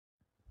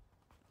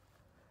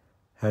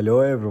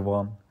Hello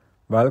everyone,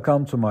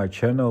 welcome to my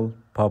channel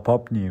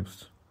Pop-Up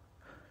News.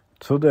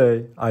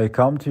 Today I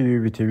come to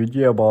you with a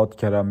video about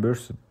Kerem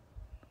Bürsin.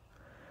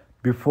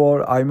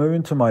 Before I move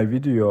into my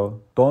video,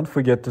 don't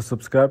forget to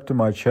subscribe to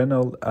my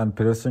channel and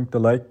pressing the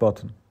like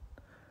button.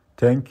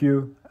 Thank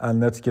you, and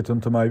let's get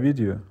into my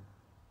video.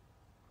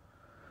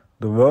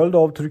 The world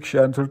of Turkish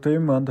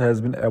entertainment has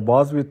been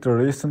abuzz with the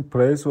recent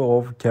praise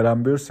of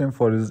Kerem Bürsin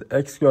for his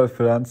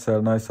ex-girlfriend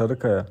Serenay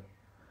Sarıkaya.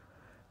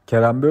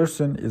 Kerem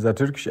Bürsin is a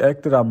Turkish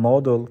actor and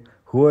model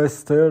who has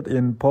starred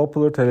in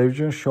popular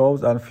television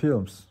shows and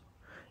films,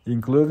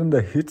 including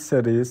the hit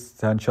series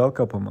Sen Çal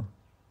Kapımı.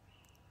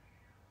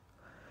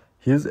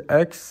 His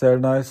ex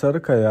Serenay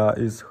Sarıkaya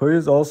who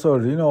is also a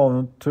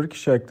renowned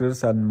Turkish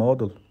actress and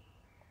model.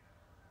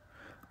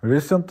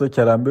 Recently,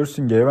 Kerem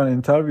Bürsin gave an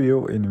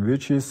interview in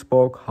which he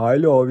spoke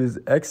highly of his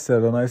ex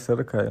Serenay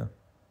Sarıkaya.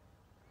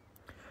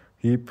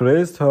 He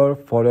praised her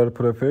for her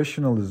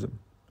professionalism,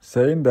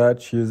 saying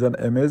that she is an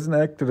amazing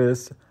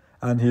actress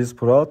and he is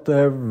proud to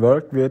have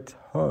worked with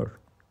her.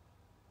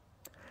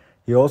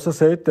 He also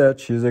said that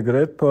she is a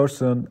great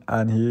person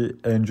and he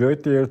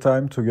enjoyed their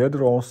time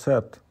together on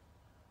set.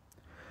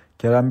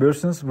 Kerem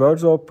Bürsin's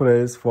words of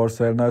praise for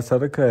Serenay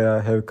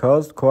Sarıkaya have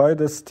caused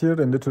quite a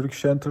stir in the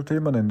Turkish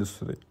entertainment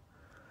industry.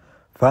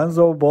 Fans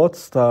of both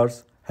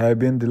stars have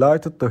been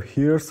delighted to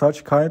hear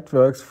such kind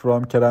words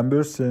from Kerem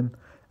Bürsin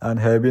and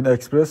have been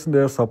expressing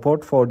their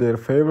support for their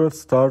favorite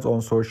stars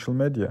on social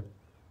media.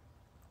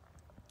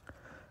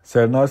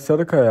 Serenay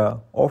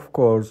Sarıkaya, of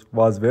course,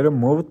 was very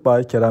moved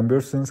by Kerem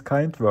Bürsin's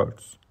kind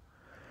words.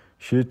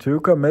 She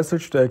took a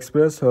message to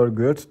express her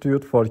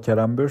gratitude for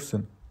Kerem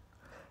Bürsin,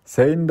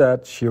 saying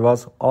that she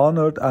was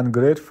honored and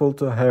grateful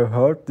to have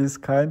heard these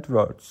kind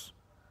words.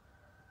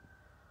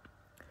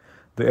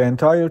 The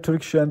entire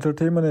Turkish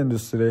entertainment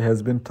industry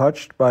has been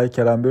touched by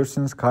Kerem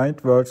Bürsin's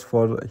kind words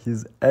for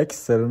his ex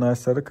Serenay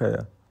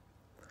Sarıkaya.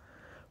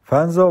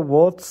 Fans of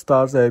both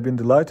stars have been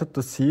delighted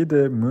to see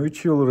the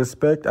mutual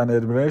respect and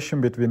admiration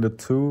between the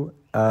two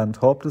and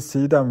hope to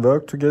see them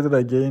work together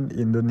again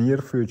in the near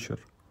future.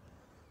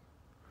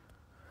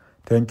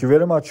 Thank you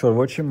very much for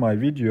watching my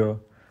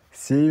video.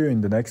 See you in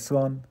the next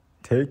one.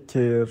 Take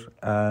care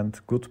and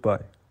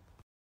goodbye.